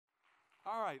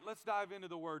All right, let's dive into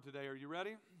the Word today. Are you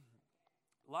ready?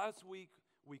 Last week,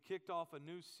 we kicked off a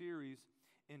new series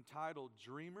entitled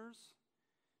Dreamers.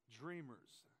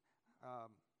 Dreamers.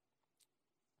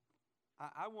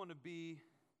 I want to be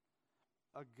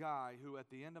a guy who,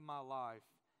 at the end of my life,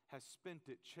 has spent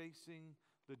it chasing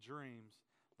the dreams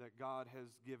that God has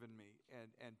given me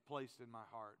and placed in my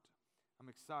heart. I'm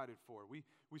excited for it.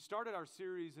 We started our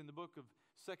series in the book of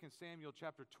 2 Samuel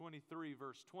chapter 23,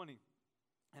 verse 20.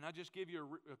 And I just give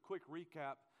you a quick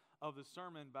recap of the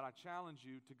sermon, but I challenge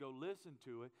you to go listen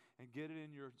to it and get it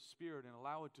in your spirit and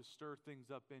allow it to stir things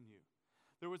up in you.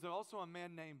 There was also a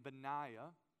man named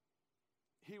Benaiah.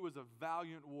 He was a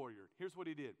valiant warrior. Here's what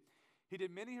he did. He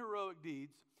did many heroic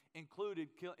deeds, including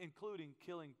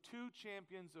killing 2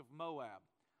 champions of Moab.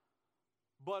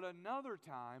 But another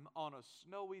time, on a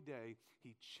snowy day,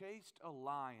 he chased a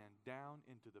lion down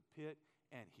into the pit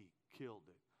and he killed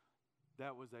it.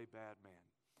 That was a bad man.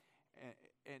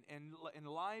 And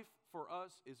life for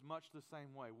us is much the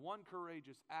same way. One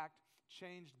courageous act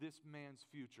changed this man's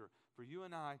future. For you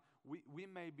and I, we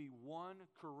may be one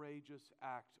courageous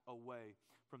act away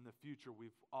from the future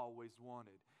we've always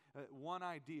wanted. One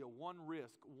idea, one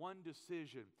risk, one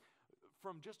decision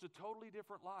from just a totally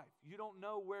different life. You don't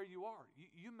know where you are.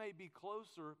 You may be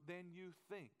closer than you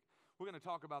think. We're going to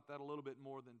talk about that a little bit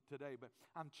more than today, but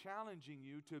I'm challenging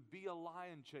you to be a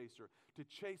lion chaser, to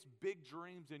chase big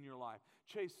dreams in your life,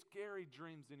 chase scary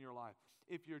dreams in your life.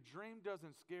 If your dream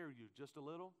doesn't scare you just a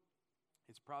little,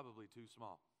 it's probably too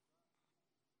small.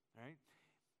 All right?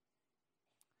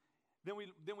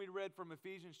 Then we read from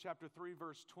Ephesians chapter 3,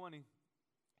 verse 20.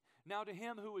 Now to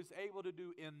him who is able to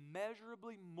do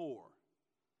immeasurably more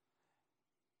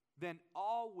than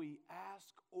all we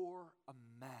ask or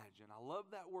imagine. I love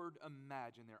that word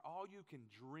imagine there. All you can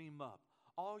dream up,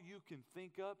 all you can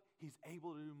think up, He's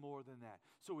able to do more than that.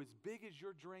 So as big as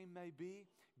your dream may be,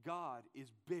 God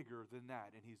is bigger than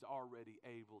that, and He's already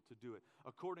able to do it.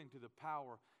 According to the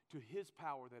power, to His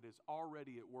power that is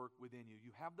already at work within you.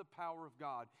 You have the power of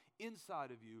God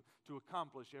inside of you to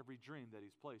accomplish every dream that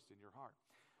He's placed in your heart.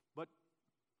 But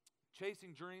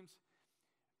chasing dreams,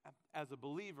 as a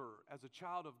believer, as a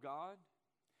child of God,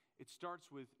 it starts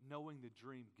with knowing the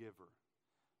dream giver.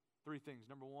 3 things.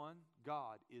 Number 1,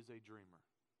 God is a dreamer.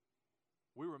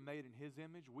 We were made in His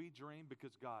image. We dream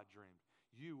because God dreamed.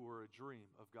 You were a dream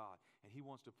of God, and He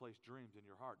wants to place dreams in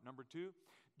your heart. Number 2,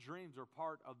 dreams are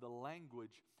part of the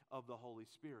language of the Holy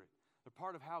Spirit. They're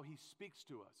part of how He speaks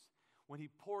to us. When He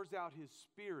pours out His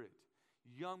Spirit,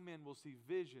 young men will see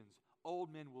visions.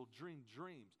 Old men will dream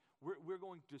dreams. We're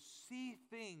going to see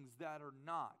things that are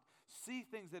not. See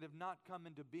things that have not come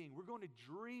into being. We're going to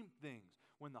dream things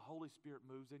when the Holy Spirit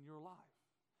moves in your life.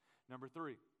 Number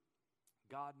 3,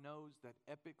 God knows that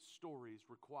epic stories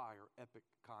require epic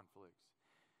conflicts.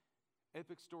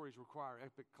 Epic stories require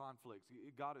epic conflicts.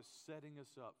 God is setting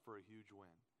us up for a huge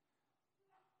win.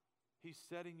 He's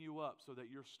setting you up so that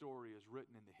your story is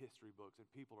written in the history books and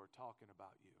people are talking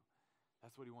about you.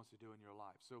 That's what He wants to do in your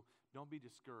life. So don't be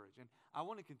discouraged. And I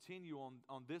want to continue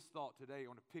on this thought today. I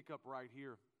want to pick up right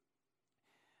here.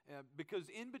 Because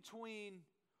in between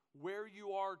where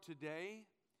you are today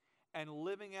and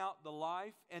living out the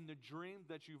life and the dream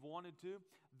that you've wanted to,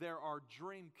 there are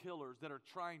dream killers that are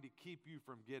trying to keep you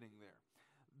from getting there.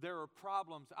 There are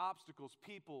problems, obstacles,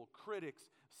 people, critics,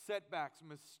 setbacks,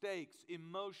 mistakes,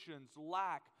 emotions,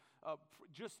 lack,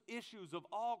 just issues of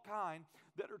all kind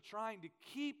that are trying to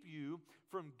keep you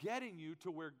from getting you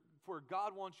to where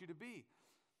God wants you to be.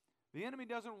 The enemy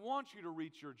doesn't want you to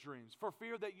reach your dreams for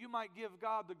fear that you might give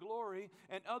God the glory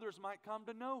and others might come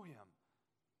to know Him.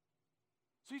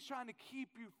 So he's trying to keep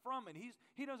you from it.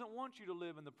 He doesn't want you to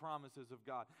live in the promises of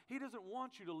God. He doesn't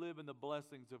want you to live in the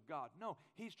blessings of God. No,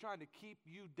 he's trying to keep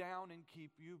you down and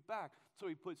keep you back. So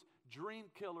he puts dream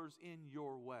killers in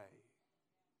your way.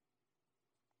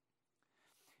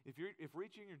 If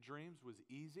reaching your dreams was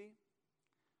easy,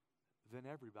 then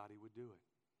everybody would do it.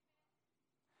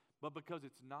 But because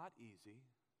it's not easy,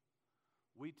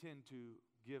 we tend to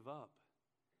give up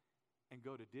and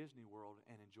go to Disney World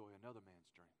and enjoy another man's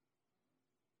dream.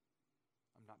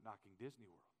 I'm not knocking Disney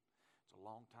World. It's a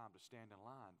long time to stand in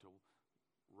line to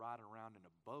ride around in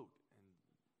a boat and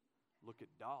look at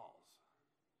dolls.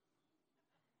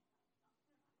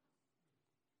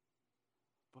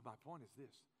 But my point is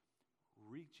this.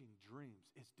 Reaching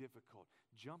dreams is difficult.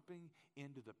 Jumping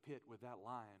into the pit with that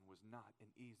lion was not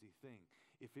an easy thing.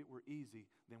 If it were easy,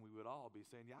 then we would all be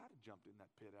saying, yeah, I'd have jumped in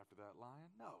that pit after that lion.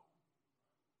 No.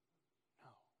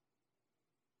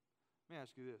 Let me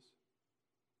ask you this.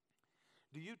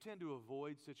 Do you tend to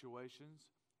avoid situations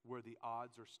where the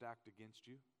odds are stacked against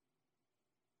you?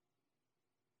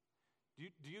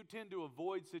 Do you tend to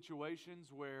avoid situations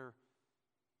where,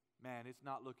 man, it's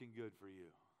not looking good for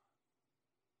you?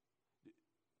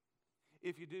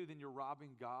 If you do, then you're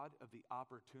robbing God of the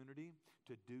opportunity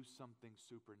to do something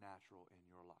supernatural in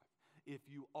your life. If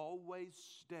you always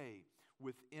stay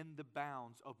within the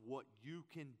bounds of what you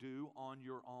can do on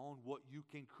your own, what you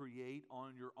can create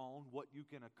on your own, what you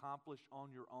can accomplish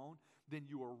on your own, then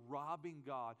you are robbing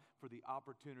God for the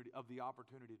opportunity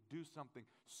to do something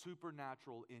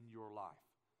supernatural in your life.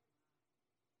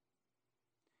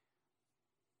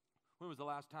 When was the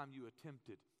last time you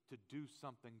attempted to do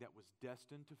something that was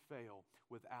destined to fail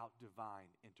without divine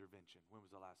intervention? When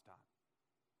was the last time?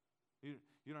 You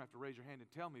don't have to raise your hand and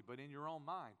tell me, but in your own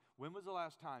mind, when was the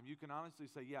last time you can honestly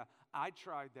say, yeah, I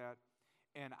tried that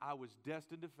and I was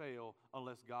destined to fail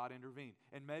unless God intervened?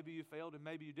 And maybe you failed and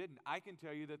maybe you didn't. I can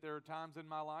tell you that there are times in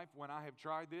my life when I have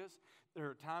tried this. There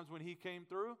are times when He came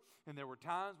through, and there were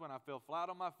times when I fell flat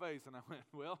on my face and I went,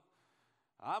 well,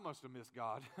 I must have missed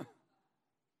God.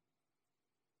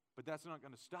 But that's not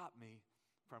going to stop me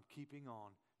from keeping on,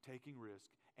 taking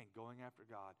risk, and going after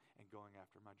God and going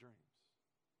after my dreams.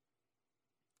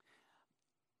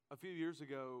 A few years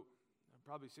ago,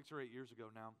 probably 6 or 8 years ago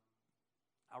now,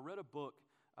 I read a book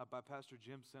by Pastor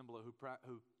Jim Cymbala,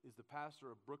 who is the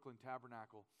pastor of Brooklyn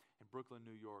Tabernacle in Brooklyn,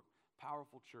 New York.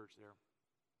 Powerful church there.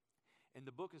 And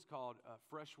the book is called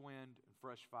Fresh Wind and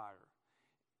Fresh Fire.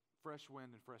 Fresh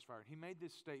Wind and Fresh Fire. And he made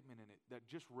this statement in it that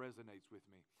just resonates with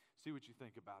me. See what you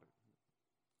think about it.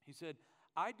 He said,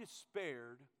 I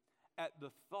despaired at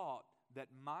the thought that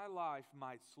my life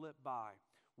might slip by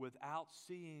without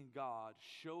seeing God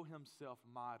show Himself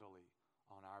mightily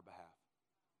on our behalf.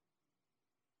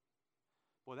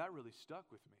 Boy, that really stuck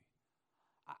with me.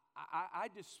 I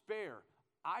despair.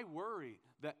 I worry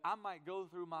that I might go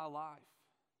through my life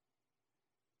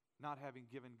not having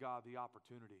given God the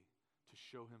opportunity to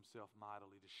show Himself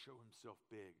mightily, to show Himself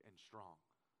big and strong.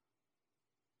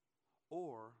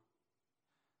 Or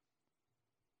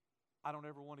I don't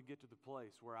ever want to get to the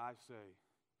place where I say,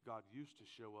 God used to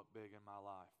show up big in my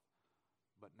life,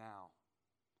 but now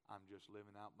I'm just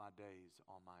living out my days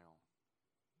on my own.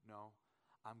 No,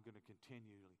 I'm going to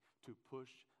continually to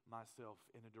push myself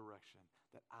in a direction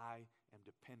that I am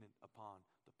dependent upon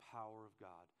the power of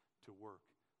God to work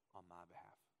on my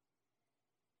behalf.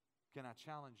 Can I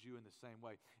challenge you in the same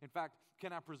way? In fact,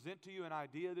 can I present to you an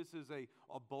idea? This is a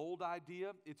bold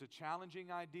idea. It's a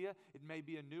challenging idea. It may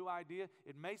be a new idea.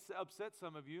 It may upset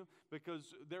some of you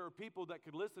because there are people that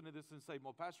could listen to this and say,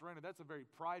 well, Pastor Randy, that's a very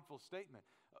prideful statement.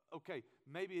 Okay,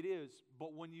 maybe it is,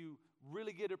 but when you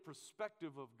really get a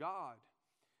perspective of God,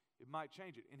 it might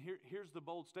change it. And here's the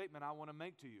bold statement I want to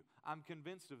make to you. I'm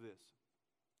convinced of this,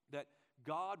 that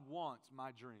God wants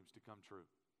my dreams to come true.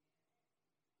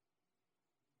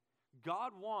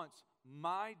 God wants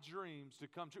my dreams to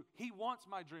come true. He wants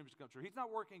my dreams to come true. He's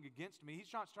not working against me.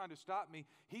 He's not trying to stop me.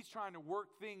 He's trying to work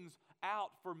things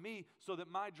out for me so that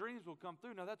my dreams will come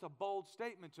through. Now, that's a bold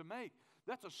statement to make.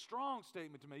 That's a strong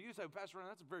statement to make. You say, Pastor Ron,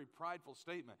 that's a very prideful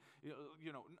statement.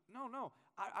 No.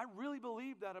 I really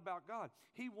believe that about God.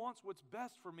 He wants what's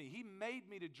best for me. He made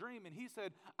me to dream, and He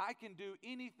said, I can do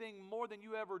anything more than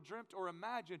you ever dreamt or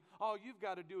imagined. All you've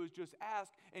got to do is just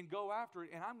ask and go after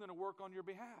it, and I'm going to work on your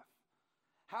behalf.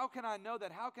 How can I know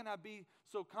that? How can I be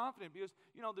so confident? Because,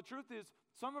 the truth is,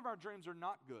 some of our dreams are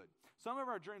not good. Some of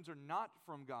our dreams are not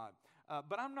from God.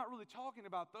 But I'm not really talking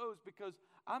about those because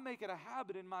I make it a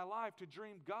habit in my life to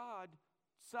dream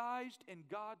God-sized and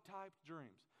God-typed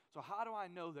dreams. So how do I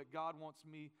know that God wants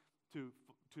me to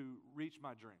reach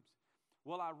my dreams?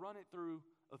 Well, I run it through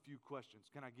a few questions.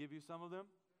 Can I give you some of them?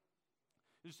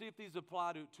 To see if these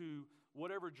apply to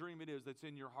whatever dream it is that's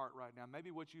in your heart right now.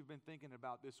 Maybe what you've been thinking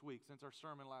about this week, since our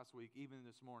sermon last week, even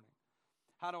this morning.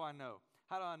 How do I know?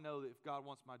 How do I know that if God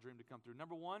wants my dream to come through?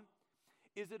 Number one,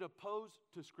 is it opposed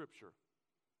to Scripture?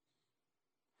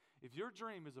 If your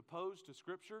dream is opposed to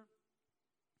Scripture,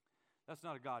 that's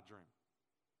not a God dream.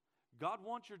 God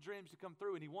wants your dreams to come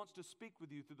through, and He wants to speak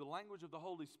with you through the language of the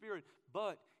Holy Spirit,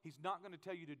 but He's not going to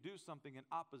tell you to do something in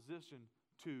opposition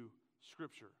to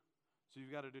Scripture. So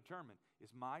you've got to determine, is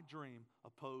my dream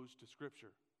opposed to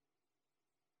Scripture?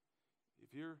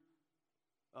 If you're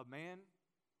a man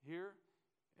here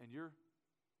and your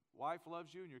wife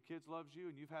loves you and your kids loves you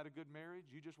and you've had a good marriage,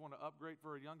 you just want to upgrade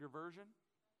for a younger version?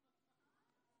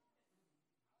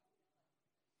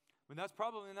 I mean, that's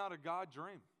probably not a God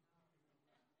dream.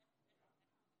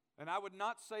 And I would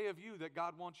not say of you that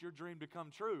God wants your dream to come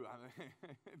true. I mean,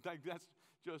 that's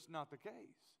just not the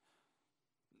case.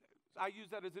 I use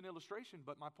that as an illustration,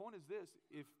 but my point is this.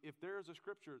 If there is a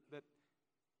Scripture that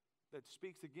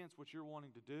speaks against what you're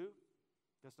wanting to do,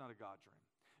 that's not a God dream.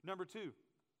 Number two,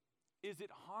 is it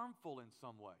harmful in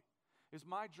some way? Is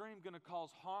my dream going to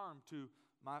cause harm to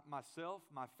myself,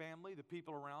 my family, the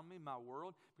people around me, my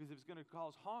world? Because if it's going to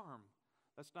cause harm,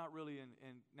 that's not really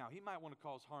now, he might want to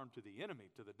cause harm to the enemy,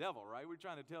 to the devil, right? We're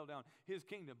trying to tear down his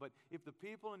kingdom. But if the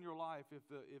people in your life,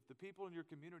 if the people in your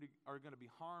community are going to be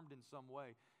harmed in some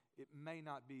way, it may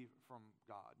not be from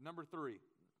God. Number three,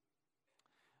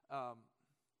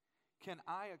 can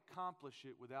I accomplish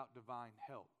it without divine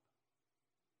help?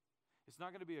 It's not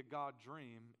going to be a God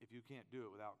dream if you can't do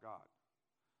it without God.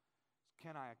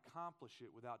 Can I accomplish it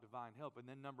without divine help? And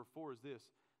then number four is this: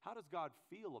 how does God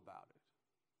feel about it?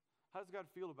 How does God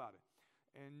feel about it?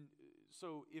 And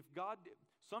so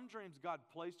some dreams God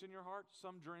placed in your heart,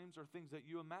 some dreams are things that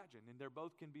you imagine, and they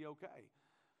both can be okay.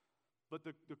 But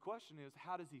the question is,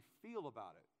 how does he feel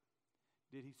about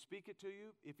it? Did he speak it to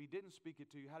you? If he didn't speak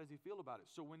it to you, how does he feel about it?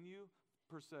 So when you,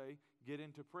 per se, get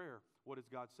into prayer, what is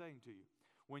God saying to you?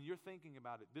 When you're thinking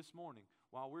about it this morning,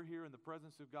 while we're here in the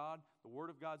presence of God, the Word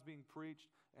of God's being preached,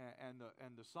 and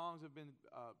the songs have been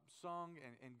sung,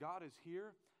 and God is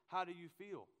here, how do you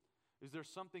feel? Is there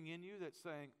something in you that's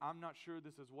saying, I'm not sure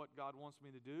this is what God wants me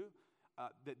to do,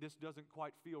 that this doesn't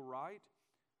quite feel right?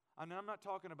 And I'm not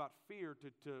talking about fear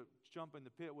to jump in the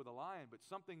pit with a lion, but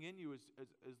something in you is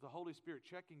the Holy Spirit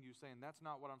checking you, saying, that's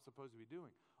not what I'm supposed to be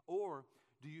doing. Or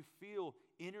do you feel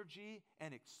energy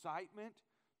and excitement?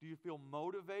 Do you feel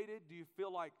motivated? Do you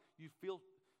feel like you feel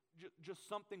just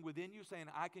something within you saying,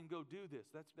 I can go do this?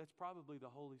 That's probably the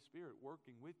Holy Spirit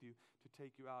working with you to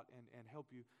take you out and help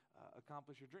you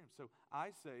accomplish your dreams. So I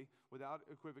say, without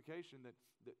equivocation, that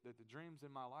the dreams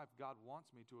in my life, God wants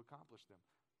me to accomplish them.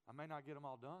 I may not get them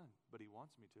all done, but he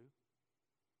wants me to.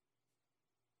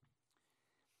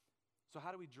 So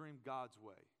how do we dream God's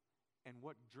way? And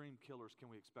what dream killers can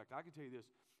we expect? I can tell you this.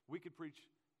 We could preach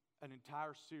an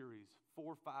entire series,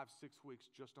 4, 5, 6 weeks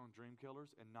just on dream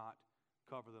killers and not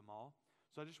cover them all.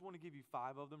 So I just want to give you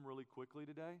 5 of them really quickly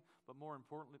today. But more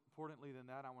importantly than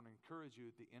that, I want to encourage you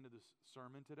at the end of this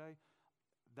sermon today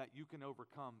that you can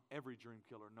overcome every dream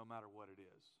killer no matter what it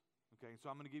is. Okay, so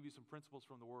I'm going to give you some principles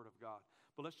from the Word of God.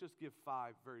 But let's just give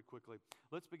 5 very quickly.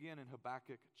 Let's begin in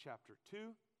Habakkuk chapter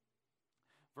 2,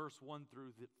 verse 1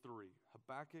 through 3.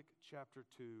 Habakkuk chapter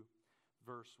 2,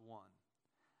 verse 1.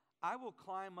 I will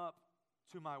climb up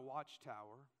to my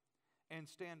watchtower and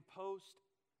stand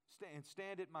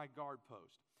at my guard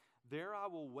post. There I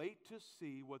will wait to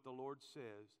see what the Lord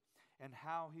says and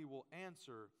how he will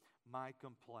answer my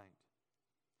complaint.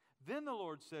 Then the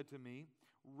Lord said to me,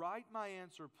 write my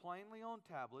answer plainly on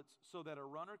tablets so that a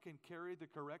runner can carry the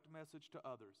correct message to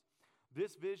others.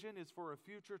 This vision is for a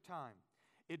future time.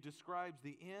 It describes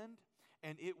the end,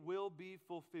 and it will be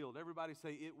fulfilled. Everybody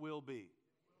say, it will be.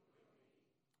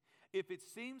 If it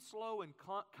seems slow in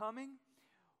coming,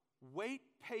 wait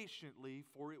patiently,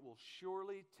 for it will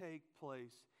surely take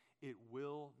place. It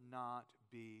will not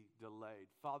be delayed.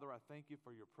 Father, I thank you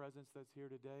for your presence that's here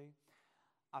today.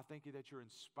 I thank you that you're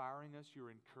inspiring us,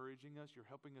 you're encouraging us, you're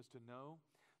helping us to know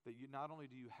that you not only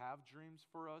do you have dreams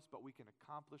for us, but we can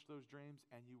accomplish those dreams,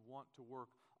 and you want to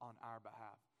work on our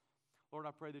behalf. Lord,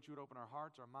 I pray that you would open our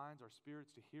hearts, our minds, our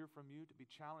spirits to hear from you, to be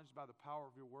challenged by the power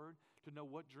of your word, to know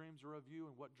what dreams are of you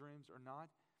and what dreams are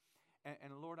not.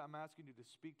 And Lord, I'm asking you to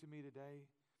speak to me today.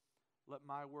 Let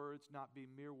my words not be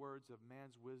mere words of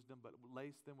man's wisdom, but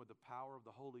lace them with the power of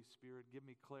the Holy Spirit. Give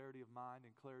me clarity of mind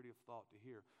and clarity of thought to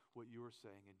hear what you are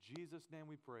saying. In Jesus' name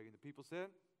we pray. And the people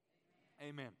said,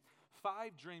 Amen.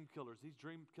 5 dream killers. These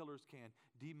dream killers can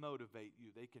demotivate you.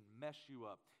 They can mess you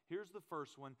up. Here's the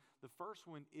first one. The first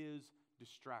one is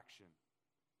distraction.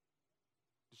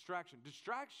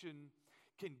 Distraction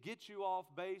can get you off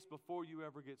base before you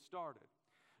ever get started.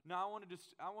 Now, I want to,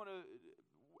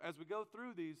 as we go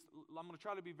through these, I'm going to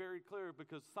try to be very clear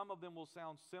because some of them will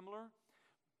sound similar.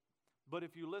 But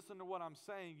if you listen to what I'm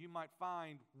saying, you might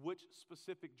find which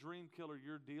specific dream killer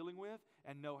you're dealing with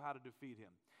and know how to defeat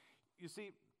him. You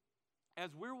see, as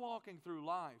we're walking through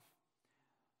life,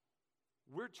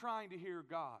 we're trying to hear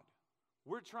God.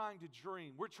 We're trying to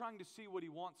dream. We're trying to see what he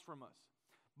wants from us.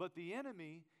 But the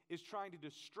enemy is trying to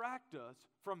distract us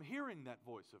from hearing that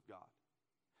voice of God.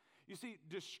 You see,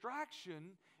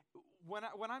 distraction, when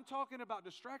I'm talking about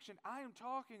distraction, I am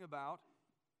talking about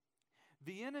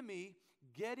the enemy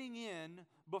getting in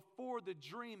before the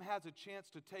dream has a chance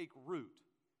to take root.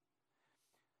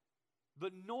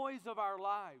 The noise of our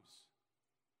lives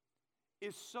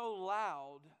is so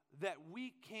loud that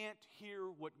we can't hear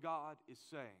what God is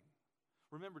saying.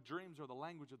 Remember, dreams are the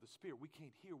language of the Spirit. We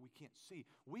can't hear, we can't see.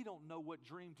 We don't know what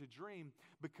dream to dream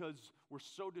because we're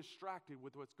so distracted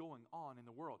with what's going on in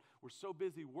the world. We're so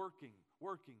busy working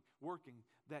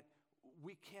that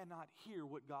we cannot hear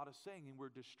what God is saying and we're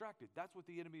distracted. That's what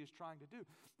the enemy is trying to do.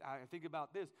 I think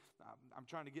about this. I'm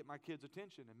trying to get my kids'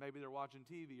 attention, and maybe they're watching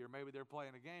TV or maybe they're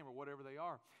playing a game or whatever they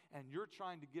are, and you're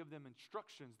trying to give them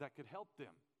instructions that could help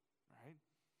them, right?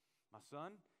 My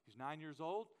son, he's 9 years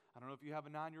old. I don't know if you have a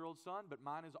 9-year-old son, but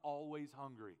mine is always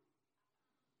hungry.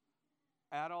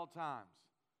 At all times.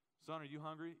 Son, are you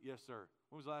hungry? Yes, sir.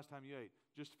 When was the last time you ate?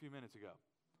 Just a few minutes ago.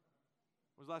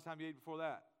 When was the last time you ate before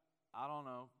that? I don't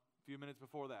know. A few minutes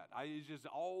before that. He's just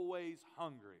always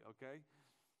hungry, okay?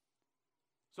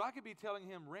 So I could be telling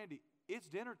him, Randy, it's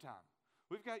dinner time.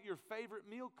 We've got your favorite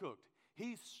meal cooked.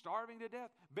 He's starving to death,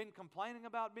 been complaining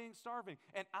about being starving,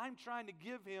 and I'm trying to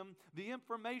give him the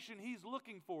information he's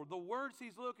looking for, the words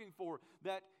he's looking for,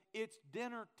 that it's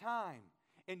dinner time.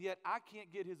 And yet I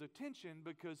can't get his attention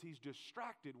because he's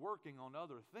distracted working on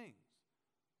other things.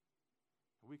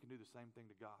 We can do the same thing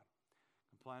to God.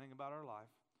 Complaining about our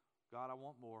life. God, I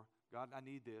want more. God, I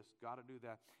need this. God, I do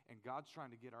that. And God's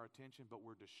trying to get our attention, but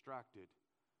we're distracted.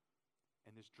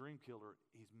 And this dream killer,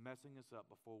 he's messing us up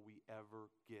before we ever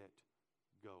get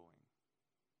going.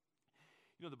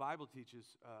 You know, the Bible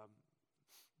teaches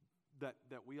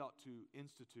that we ought to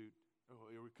institute, or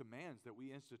it commands that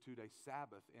we institute a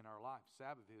Sabbath in our life.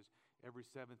 Sabbath is every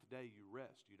seventh day you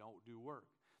rest. You don't do work.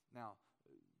 Now,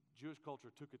 Jewish culture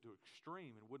took it to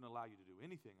extreme and wouldn't allow you to do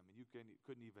anything. I mean, you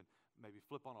couldn't even maybe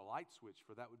flip on a light switch,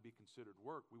 for that would be considered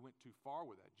work. We went too far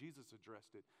with that. Jesus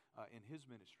addressed it in his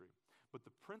ministry. But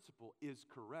the principle is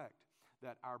correct,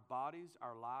 that our bodies,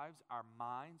 our lives, our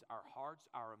minds, our hearts,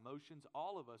 our emotions,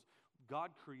 all of us,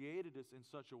 God created us in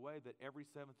such a way that every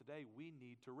seventh day we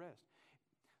need to rest.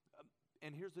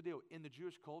 And here's the deal. In the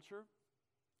Jewish culture,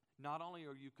 not only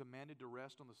are you commanded to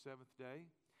rest on the seventh day,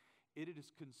 it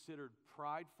is considered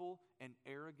prideful and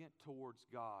arrogant towards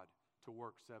God to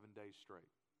work 7 days straight.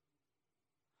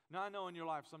 Now, I know in your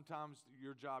life, sometimes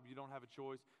your job, you don't have a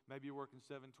choice. Maybe you're working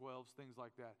 7/12s, things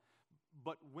like that.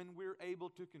 But when we're able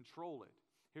to control it,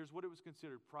 here's what it was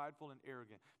considered, prideful and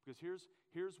arrogant. Because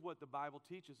here's what the Bible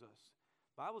teaches us.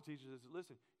 The Bible teaches us,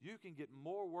 listen, you can get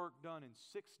more work done in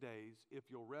 6 days if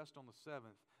you'll rest on the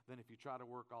seventh than if you try to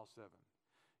work all 7.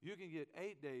 You can get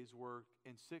 8 days work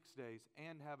in 6 days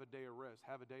and have a day of rest,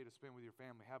 have a day to spend with your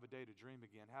family, have a day to dream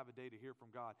again, have a day to hear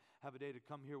from God, have a day to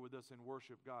come here with us and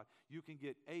worship God. You can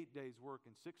get 8 days work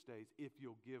in 6 days if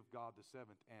you'll give God the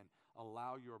seventh and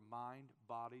allow your mind,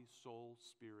 body, soul,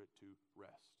 spirit to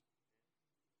rest.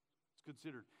 It's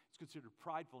considered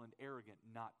prideful and arrogant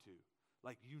not to.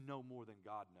 Like you know more than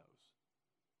God knows.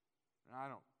 And I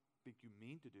don't think you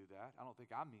mean to do that. I don't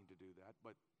think I mean to do that,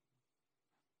 but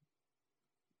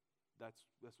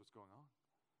that's what's going on.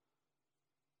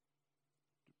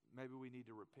 Maybe we need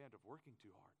to repent of working too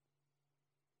hard.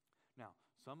 Now,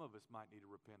 some of us might need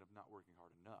to repent of not working hard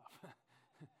enough.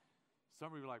 Some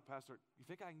of you are like, Pastor, you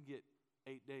think I can get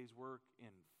 8 days work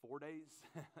in 4 days?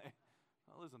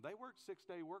 Well, listen, they worked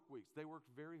 6-day work weeks. They worked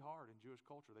very hard in Jewish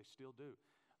culture. They still do.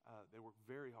 They work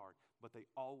very hard, but they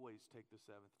always take the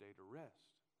seventh day to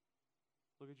rest.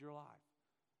 Look at your life.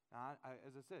 Now,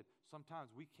 as I said,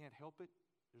 sometimes we can't help it.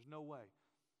 There's no way.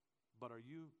 But are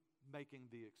you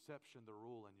making the exception the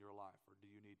rule in your life, or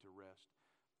do you need to rest?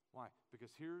 Why?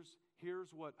 Because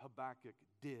here's what Habakkuk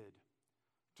did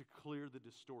to clear the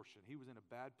distortion. He was in a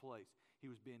bad place. He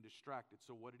was being distracted.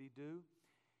 So what did he do?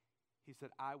 He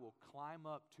said, I will climb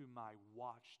up to my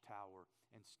watchtower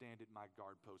and stand at my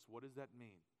guard post. What does that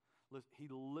mean? Listen, he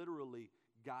literally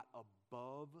got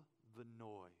above the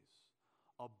noise,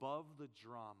 above the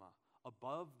drama,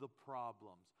 above the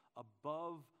problems,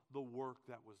 above the work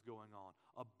that was going on,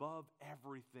 above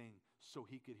everything so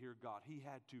he could hear God. He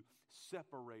had to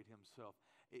separate himself.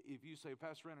 If you say,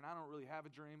 Pastor Brandon, I don't really have a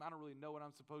dream. I don't really know what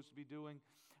I'm supposed to be doing.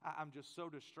 I'm just so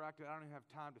distracted. I don't even have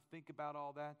time to think about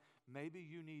all that. Maybe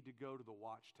you need to go to the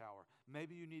watchtower.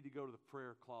 Maybe you need to go to the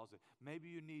prayer closet. Maybe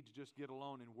you need to just get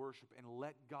alone and worship and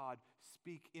let God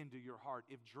speak into your heart.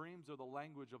 If dreams are the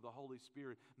language of the Holy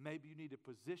Spirit, maybe you need to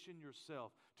position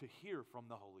yourself to hear from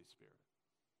the Holy Spirit.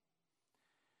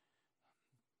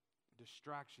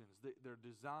 Distractions, their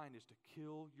design is to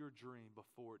kill your dream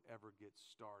before it ever gets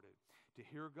started. To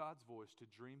hear God's voice, to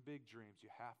dream big dreams, you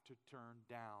have to turn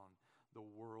down the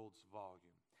world's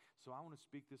volume. So I want to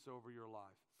speak this over your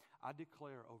life. I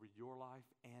declare over your life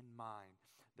and mine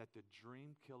that the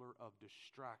dream killer of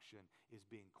distraction is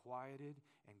being quieted,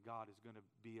 and God is going to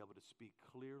be able to speak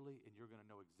clearly, and you're going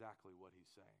to know exactly what he's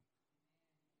saying.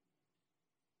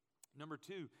 Number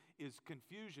 2 is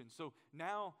confusion. So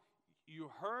now you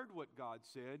heard what God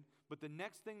said, but the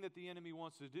next thing that the enemy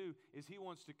wants to do is he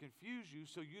wants to confuse you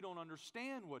so you don't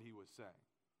understand what he was saying.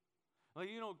 Like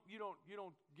you don't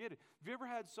get it. Have you ever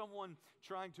had someone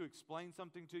trying to explain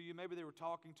something to you? Maybe they were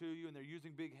talking to you and they're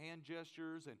using big hand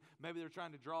gestures, and maybe they're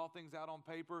trying to draw things out on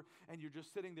paper, and you're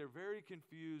just sitting there very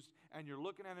confused, and you're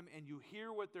looking at them and you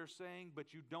hear what they're saying,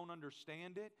 but you don't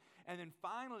understand it. And then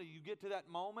finally you get to that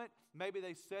moment. Maybe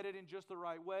they said it in just the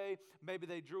right way. Maybe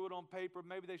they drew it on paper.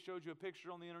 Maybe they showed you a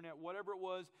picture on the internet, whatever it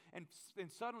was, and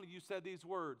suddenly you said these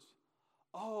words,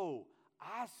 "Oh,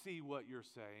 I see what you're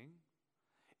saying."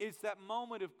 It's that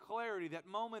moment of clarity, that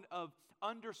moment of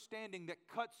understanding that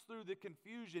cuts through the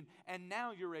confusion, and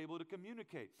now you're able to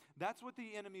communicate. That's what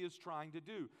the enemy is trying to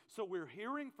do. So we're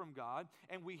hearing from God,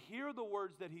 and we hear the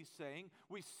words that He's saying.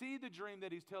 We see the dream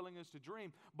that He's telling us to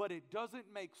dream, but it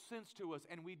doesn't make sense to us,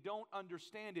 and we don't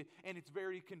understand it, and it's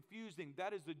very confusing.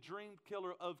 That is the dream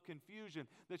killer of confusion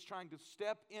that's trying to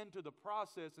step into the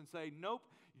process and say, nope,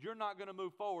 you're not going to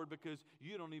move forward because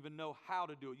you don't even know how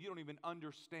to do it. You don't even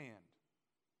understand.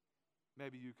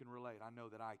 Maybe you can relate. I know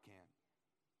that I can.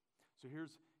 So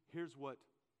here's what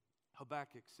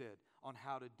Habakkuk said on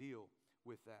how to deal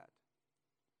with that.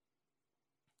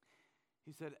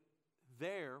 He said,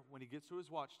 there, when he gets to his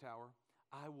watchtower,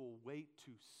 I will wait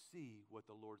to see what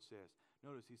the Lord says.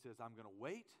 Notice he says, I'm going to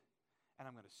wait and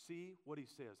I'm going to see what He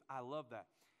says. I love that.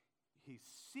 He's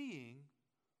seeing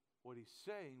what He's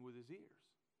saying with his ears.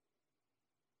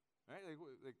 Right?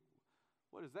 Like,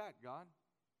 what is that, God?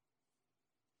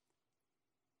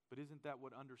 But isn't that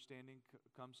what understanding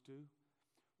comes to?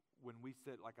 When we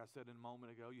said, like I said a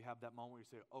moment ago, you have that moment where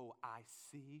you say, oh, I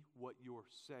see what you're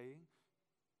saying.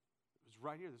 It was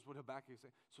right here. This is what Habakkuk is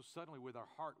saying. So suddenly with our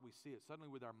heart we see it. Suddenly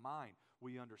with our mind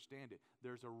we understand it.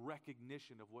 There's a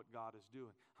recognition of what God is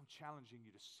doing. I'm challenging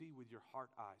you to see with your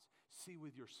heart eyes. See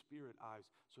with your spirit eyes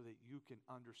so that you can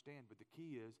understand. But the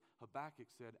key is,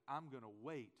 Habakkuk said, I'm going to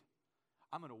wait.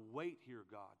 I'm going to wait here,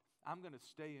 God. I'm going to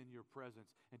stay in your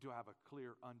presence until I have a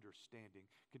clear understanding.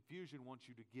 Confusion wants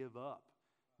you to give up,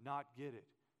 not get it.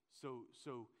 So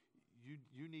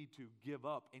you need to give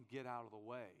up and get out of the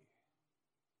way.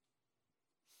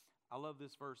 I love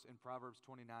this verse in Proverbs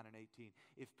 29 and 18.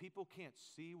 If people can't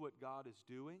see what God is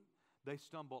doing, they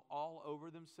stumble all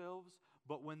over themselves,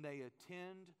 but when they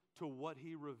attend to what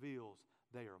He reveals,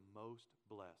 they are most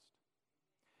blessed.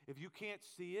 If you can't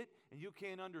see it and you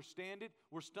can't understand it,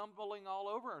 we're stumbling all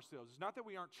over ourselves. It's not that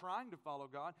we aren't trying to follow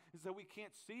God. It's that we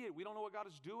can't see it. We don't know what God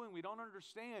is doing. We don't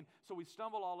understand. So we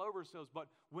stumble all over ourselves. But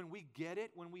when we get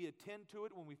it, when we attend to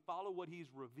it, when we follow what He's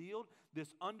revealed,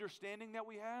 this understanding that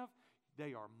we have,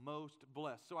 they are most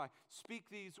blessed. So I speak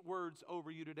these words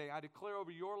over you today. I declare over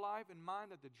your life and mine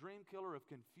that the dream killer of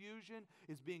confusion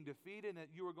is being defeated, and that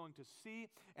you are going to see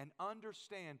and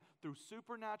understand through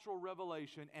supernatural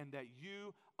revelation, and that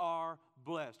you are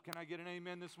blessed. Can I get an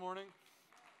amen this morning?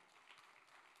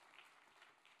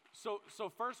 So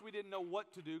first we didn't know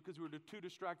what to do because we were too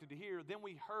distracted to hear. Then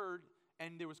we heard,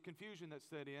 and there was confusion that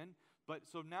set in. But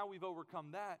so now we've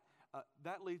overcome that.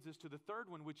 That leads us to the third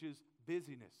one, which is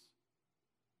busyness.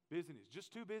 Busyness.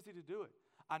 Just too busy to do it.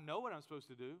 I know what I'm supposed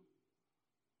to do.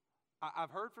 I've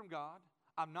heard from God.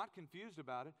 I'm not confused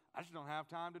about it. I just don't have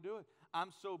time to do it.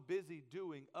 I'm so busy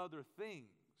doing other things.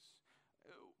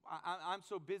 I'm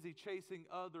so busy chasing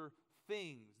other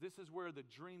things. This is where the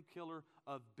dream killer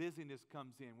of busyness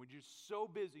comes in. When you're so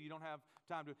busy, you don't have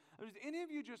time to. Does any of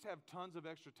you just have tons of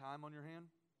extra time on your hand?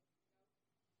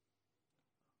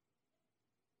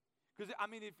 Because, I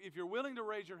mean, if you're willing to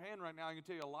raise your hand right now, I can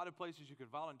tell you a lot of places you could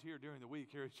volunteer during the week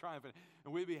here at Triumph,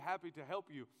 and we'd be happy to help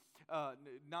you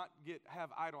not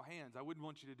have idle hands. I wouldn't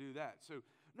want you to do that. So,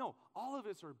 no, all of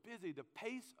us are busy. The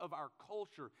pace of our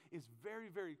culture is very,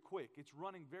 very quick. It's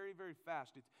running very, very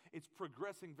fast. It's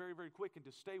progressing very, very quick, and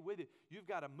to stay with it, you've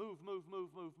got to move.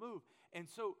 And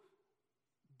so,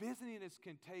 busyness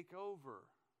can take over.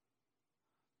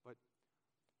 But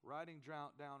writing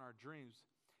down our dreams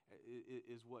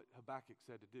is what Habakkuk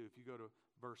said to do. If you go to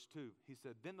verse 2, he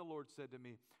said, then the Lord said to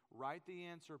me, write the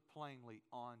answer plainly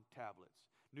on tablets.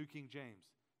 New King James,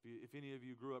 if any of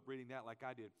you grew up reading that like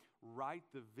I did, write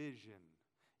the vision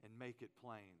and make it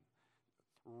plain.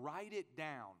 Write it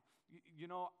down. You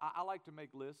know, I like to make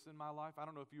lists in my life. I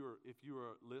don't know if you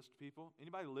are list people.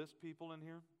 Anybody list people in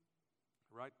here?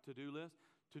 Right? To-do lists?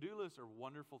 To-do lists are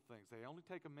wonderful things. They only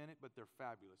take a minute, but they're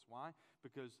fabulous. Why?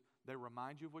 Because they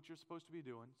remind you of what you're supposed to be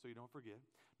doing so you don't forget.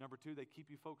 Number 2, they keep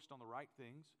you focused on the right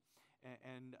things.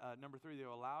 And number 3, they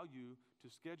allow you to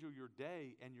schedule your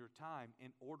day and your time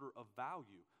in order of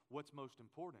value, what's most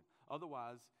important.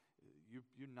 Otherwise,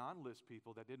 you non-list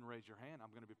people that didn't raise your hand,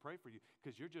 I'm going to be praying for you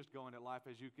because you're just going at life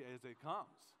as it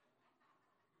comes.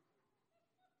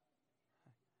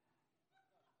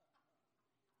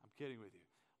 I'm kidding with you.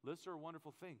 Lists are a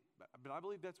wonderful thing. But I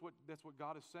believe that's what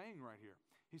God is saying right here.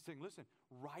 He's saying, listen,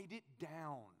 write it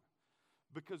down.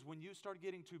 Because when you start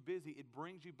getting too busy, it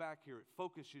brings you back here. It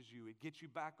focuses you. It gets you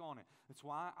back on it. That's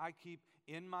why I keep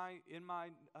in my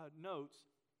notes,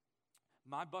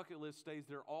 my bucket list stays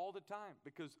there all the time,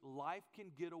 because life can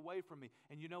get away from me.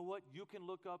 And you know what? You can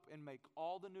look up and make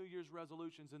all the New Year's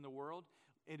resolutions in the world,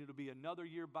 and it'll be another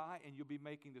year by, and you'll be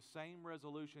making the same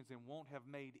resolutions and won't have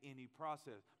made any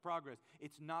progress.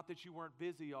 It's not that you weren't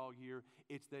busy all year.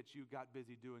 It's that you got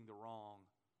busy doing the wrong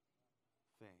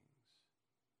things.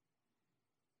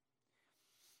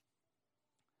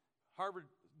 Harvard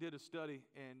did a study,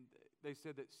 and they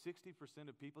said that 60%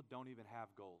 of people don't even have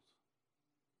goals.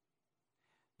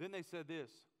 Then they said this,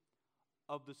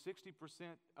 of the 60%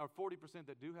 or 40%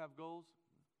 that do have goals,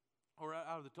 or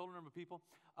out of the total number of people,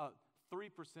 3%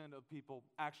 of people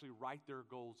actually write their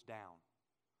goals down.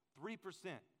 3%.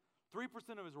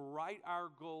 3% of us write our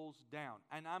goals down,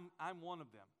 and I'm one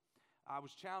of them. I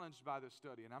was challenged by this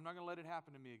study, and I'm not going to let it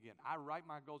happen to me again. I write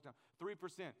my goals down. 3%.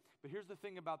 But here's the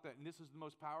thing about that, and this is the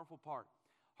most powerful part.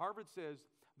 Harvard says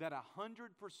that 100%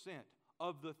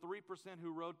 of the 3%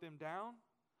 who wrote them down,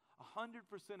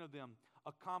 100% of them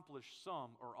accomplished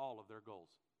some or all of their goals.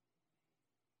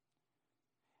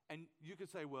 And you could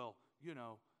say, well,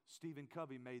 Stephen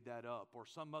Covey made that up, or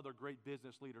some other great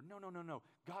business leader. No.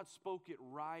 God spoke it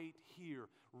right here.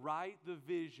 Write the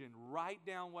vision. Write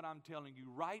down what I'm telling you.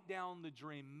 Write down the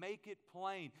dream. Make it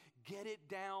plain. Get it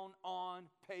down on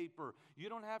paper. You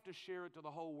don't have to share it to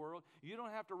the whole world. You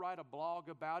don't have to write a blog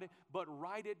about it, but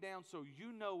write it down so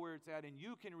you know where it's at and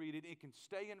you can read it. It can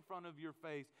stay in front of your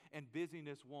face and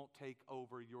busyness won't take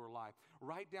over your life.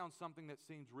 Write down something that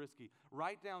seems risky.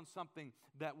 Write down something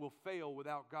that will fail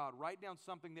without God. Write down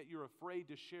something that you're afraid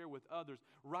to share with others.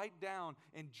 Write down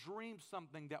and dream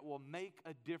something that will make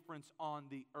a difference on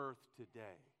the earth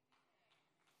today.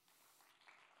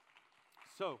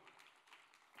 So,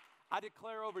 I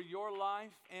declare over your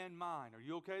life and mine. Are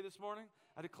you okay this morning?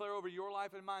 I declare over your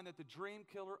life and mine that the dream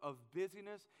killer of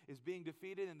busyness is being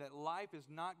defeated, and that life is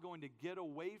not going to get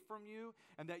away from you,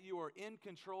 and that you are in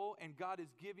control, and God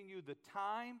is giving you the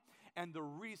time and the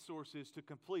resources to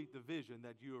complete the vision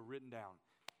that you have written down.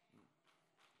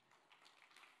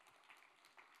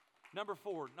 Number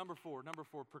four,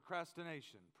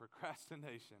 procrastination.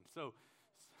 So,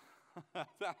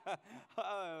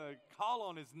 call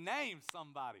on his name,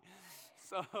 somebody.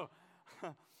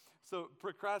 So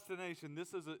procrastination.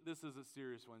 This is a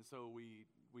serious one. So we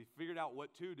figured out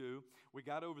what to do. We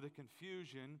got over the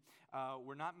confusion.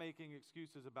 We're not making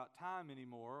excuses about time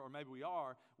anymore, or maybe we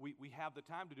are. We have the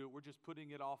time to do it. We're just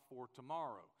putting it off for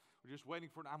tomorrow. We're just waiting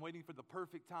for. I'm waiting for the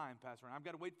perfect time, Pastor. And I've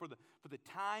got to wait for the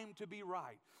time to be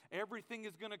right. Everything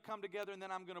is going to come together, and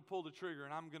then I'm going to pull the trigger,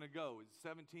 and I'm going to go. It's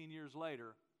 17 years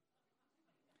later.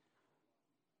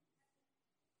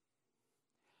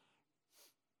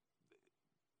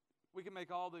 We can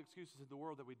make all the excuses in the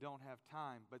world that we don't have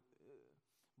time, but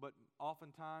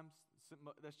oftentimes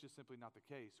that's just simply not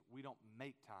the case. We don't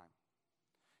make time.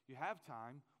 You have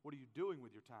time. What are you doing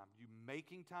with your time? Are you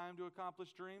making time to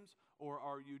accomplish dreams, or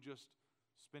are you just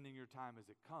spending your time as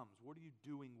it comes? What are you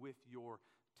doing with your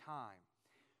time?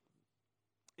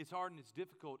 It's hard and it's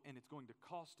difficult, and it's going to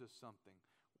cost us something.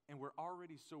 And we're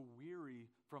already so weary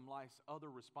from life's other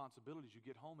responsibilities. You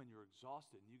get home and you're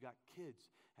exhausted, and you got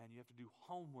kids, and you have to do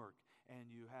homework,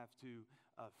 and you have to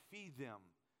feed them,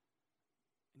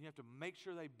 and you have to make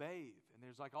sure they bathe. And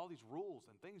there's like all these rules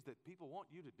and things that people want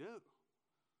you to do,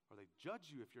 or they judge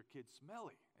you if your kid's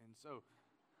smelly. And so,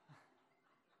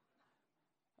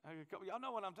 y'all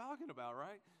know what I'm talking about,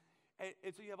 right?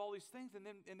 And so you have all these things, and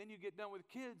then you get done with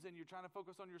kids, and you're trying to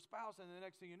focus on your spouse, and the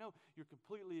next thing you know, you're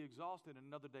completely exhausted, and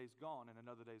another day's gone, and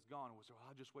another day's gone. And we say, well,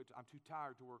 I'll just wait. I'm too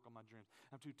tired to work on my dreams.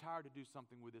 I'm too tired to do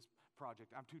something with this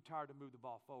project. I'm too tired to move the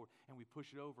ball forward. And we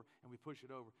push it over, and we push it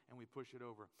over, and we push it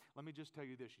over. Let me just tell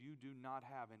you this. You do not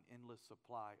have an endless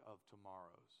supply of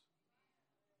tomorrows.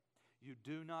 You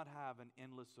do not have an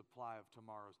endless supply of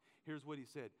tomorrows. Here's what he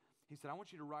said. He said, I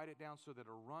want you to write it down so that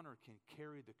a runner can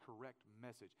carry the correct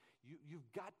message.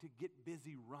 You've got to get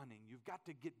busy running. You've got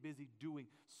to get busy doing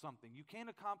something. You can't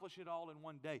accomplish it all in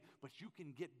one day, but you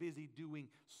can get busy doing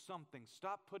something.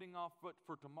 Stop putting off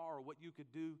for tomorrow what you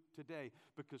could do today,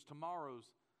 because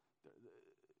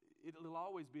it'll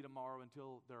always be tomorrow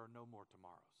until there are no more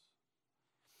tomorrows.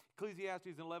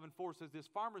 Ecclesiastes 11:4 says this,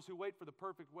 farmers who wait for the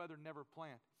perfect weather never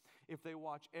plant. If they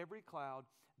watch every cloud,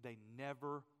 they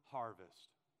never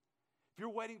harvest. If you're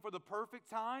waiting for the perfect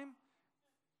time,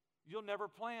 You'll never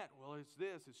plant. Well, it's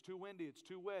this, it's too windy, it's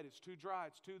too wet, it's too dry,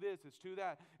 it's too this, it's too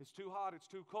that, it's too hot, it's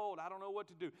too cold, I don't know what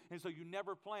to do. And so you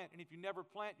never plant. And if you never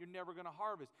plant, you're never going to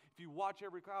harvest. If you watch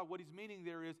every cloud, what he's meaning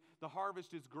there is the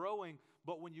harvest is growing,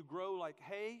 but when you grow like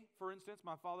hay, for instance,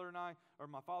 my father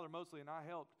mostly, and I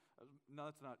helped. No,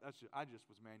 I just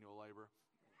was manual labor.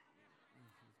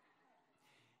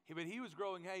 But he was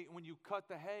growing hay. When you cut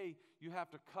the hay, you have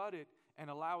to cut it and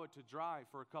allow it to dry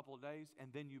for a couple of days, and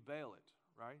then you bale it,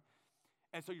 right?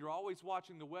 And so you're always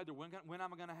watching the weather. When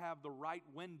am I going to have the right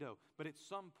window? But at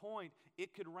some point,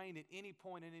 it could rain at any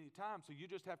point at any time. So you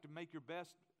just have to make your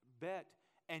best bet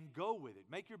and go with it.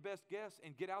 Make your best guess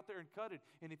and get out there and cut it.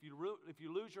 And if you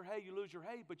lose your hay, you lose your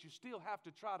hay, but you still have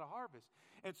to try to harvest.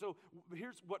 And so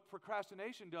here's what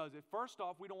procrastination does. First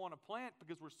off, we don't want to plant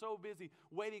because we're so busy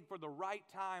waiting for the right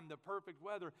time, the perfect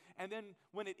weather. And then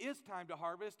when it is time to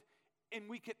harvest, and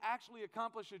we can actually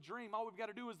accomplish a dream, all we've got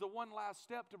to do is the one last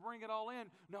step to bring it all in.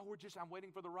 No, I'm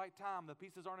waiting for the right time. The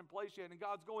pieces aren't in place yet. And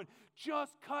God's going,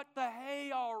 just cut the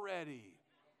hay already.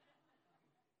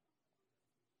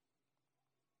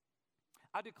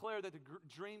 I declare that the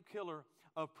dream killer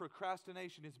of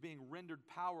procrastination is being rendered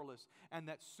powerless, and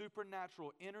that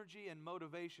supernatural energy and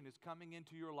motivation is coming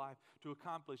into your life to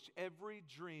accomplish every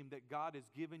dream that God has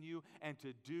given you and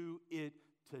to do it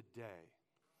today.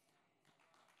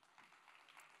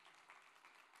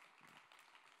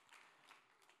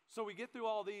 So we get through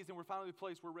all these, and we're finally at the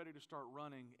place we're ready to start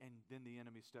running, and then the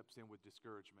enemy steps in with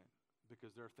discouragement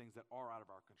because there are things that are out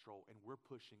of our control, and we're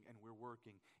pushing and we're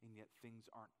working, and yet things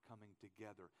aren't coming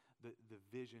together. The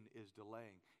vision is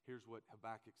delaying. Here's what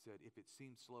Habakkuk said: if it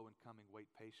seems slow in coming,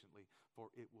 wait patiently,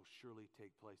 for it will surely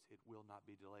take place. It will not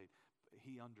be delayed.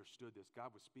 He understood this.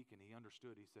 God was speaking. He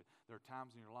understood. He said, there are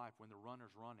times in your life when the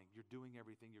runner's running, you're doing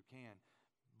everything you can,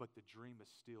 but the dream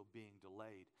is still being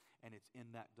delayed. And it's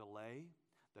in that delay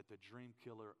that the dream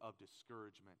killer of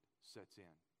discouragement sets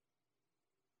in.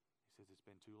 He says, it's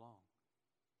been too long.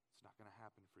 It's not going to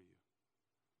happen for you.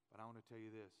 But I want to tell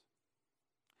you this.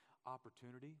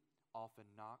 Opportunity often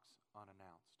knocks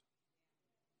unannounced.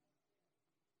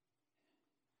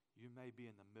 You may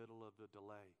be in the middle of the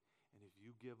delay, and if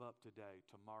you give up today,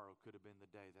 tomorrow could have been the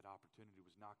day that opportunity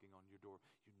was knocking on your door.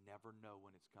 You never know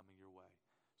when it's coming your way.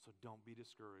 So don't be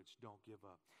discouraged. Don't give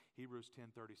up. Hebrews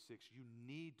 10:36, you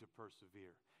need to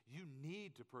persevere. You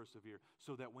need to persevere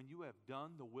so that when you have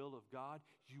done the will of God,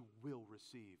 you will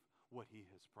receive what He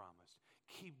has promised.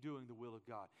 Keep doing the will of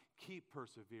God. Keep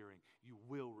persevering. You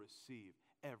will receive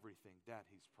everything that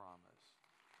He's promised.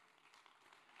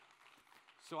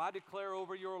 So I declare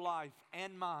over your life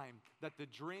and mine that the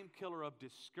dream killer of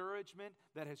discouragement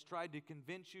that has tried to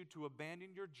convince you to abandon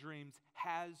your dreams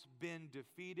has been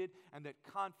defeated, and that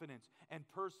confidence and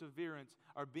perseverance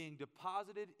are being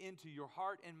deposited into your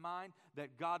heart and mind,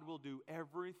 that God will do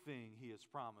everything He has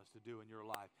promised to do in your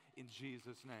life. In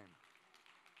Jesus' name.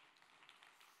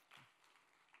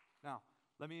 Now,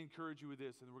 let me encourage you with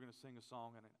this, and we're going to sing a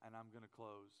song, and I'm going to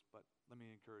close, but let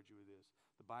me encourage you with this.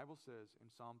 The Bible says in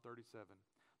Psalm 37,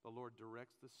 the Lord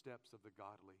directs the steps of the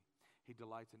godly. He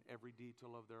delights in every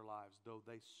detail of their lives. Though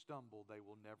they stumble, they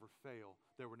will never fail.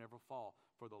 They will never fall,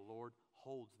 for the Lord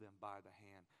holds them by the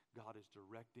hand. God is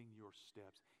directing your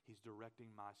steps. He's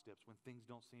directing my steps. When things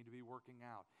don't seem to be working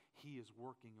out, He is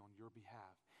working on your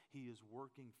behalf. He is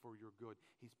working for your good.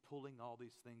 He's pulling all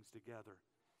these things together.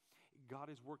 God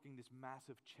is working this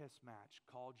massive chess match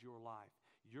called your life.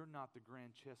 You're not the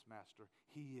grand chess master.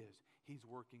 He is. He's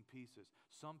working pieces.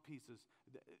 Some pieces,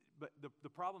 but the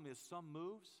problem is some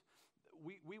moves,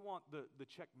 we want the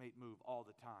checkmate move all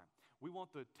the time. We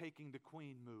want the taking the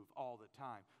queen move all the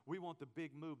time. We want the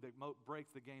big move that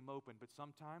breaks the game open, but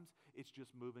sometimes it's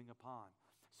just moving a pawn.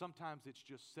 Sometimes it's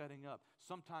just setting up.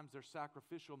 Sometimes they're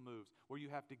sacrificial moves where you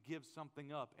have to give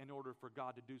something up in order for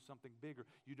God to do something bigger.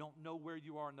 You don't know where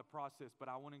you are in the process, but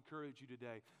I want to encourage you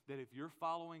today that if you're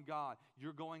following God,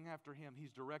 you're going after Him.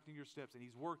 He's directing your steps, and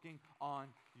He's working on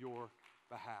your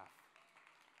behalf.